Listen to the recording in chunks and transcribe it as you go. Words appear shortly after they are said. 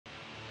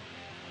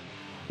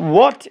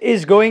What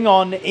is going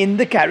on in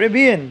the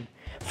Caribbean?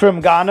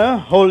 From Garner,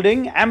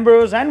 Holding,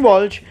 Ambrose and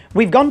Walsh,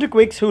 we've gone to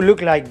quicks who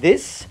look like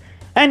this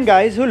and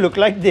guys who look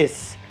like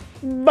this,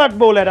 but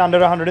bowl at under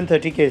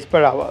 130 k's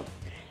per hour.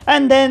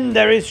 And then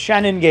there is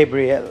Shannon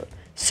Gabriel,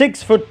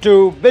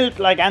 6'2", built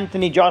like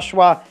Anthony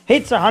Joshua,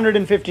 hits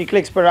 150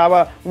 clicks per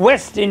hour,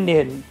 West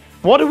Indian.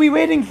 What are we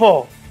waiting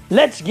for?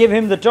 Let's give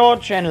him the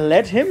torch and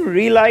let him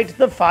relight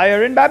the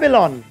fire in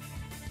Babylon.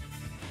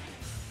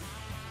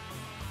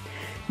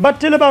 But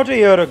till about a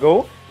year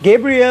ago,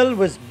 Gabriel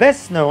was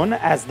best known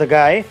as the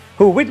guy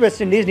who, with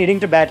West Indies needing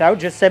to bat out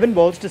just 7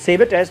 balls to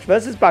save a test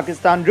versus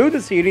Pakistan, drew the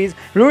series,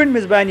 ruined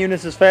Misbah and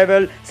Yunus's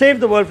farewell,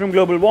 saved the world from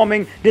global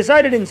warming,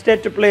 decided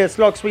instead to play a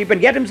slog sweep and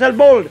get himself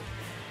bowled.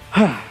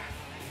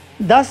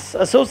 Thus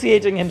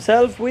associating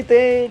himself with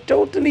a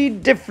totally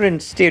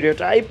different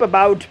stereotype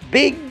about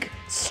big,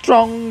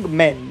 strong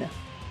men.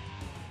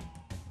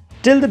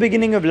 Till the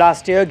beginning of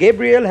last year,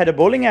 Gabriel had a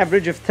bowling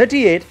average of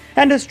 38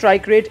 and a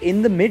strike rate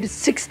in the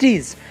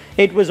mid-60s.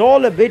 It was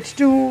all a bit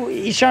too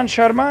Ishant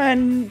Sharma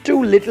and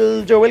too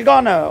little Joel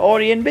Garner or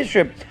Ian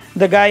Bishop,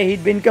 the guy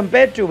he'd been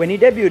compared to when he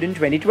debuted in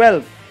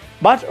 2012.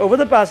 But over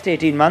the past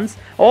 18 months,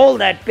 all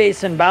that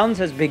pace and bounce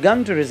has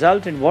begun to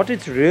result in what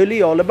it's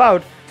really all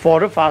about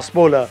for a fast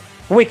bowler: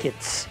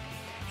 wickets.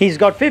 He's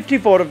got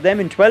 54 of them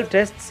in 12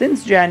 tests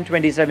since Jan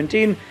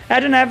 2017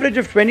 at an average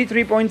of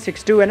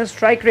 23.62 and a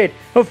strike rate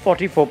of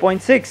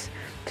 44.6,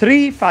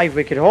 3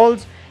 5-wicket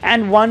hauls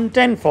and 1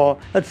 10-for,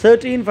 a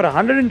 13 for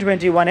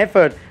 121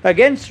 effort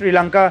against Sri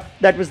Lanka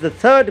that was the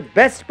third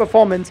best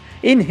performance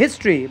in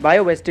history by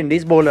a West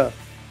Indies bowler.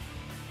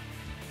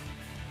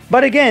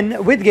 But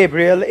again, with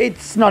Gabriel,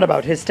 it's not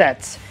about his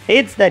stats.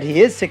 It's that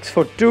he is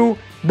 6'2",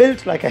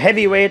 built like a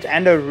heavyweight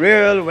and a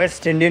real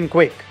West Indian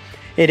quick.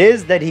 It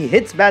is that he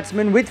hits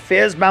batsmen with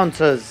fierce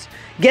bouncers,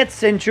 gets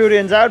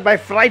centurions out by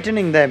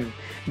frightening them,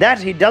 that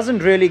he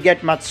doesn't really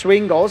get much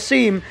swing or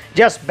seam,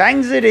 just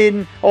bangs it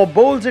in or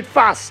bowls it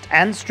fast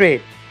and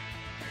straight.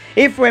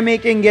 If we're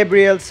making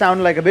Gabriel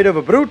sound like a bit of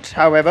a brute,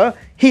 however,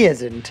 he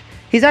isn't.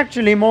 He's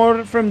actually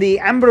more from the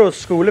Ambrose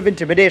school of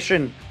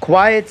intimidation.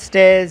 Quiet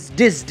stares,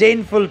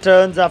 disdainful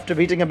turns after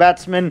beating a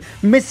batsman,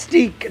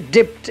 mystique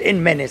dipped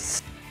in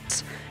menace.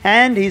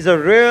 And he's a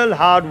real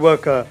hard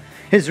worker.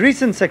 His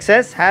recent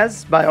success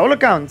has, by all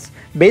accounts,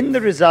 been the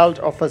result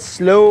of a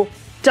slow,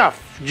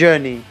 tough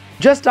journey.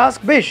 Just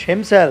ask Bish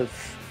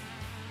himself.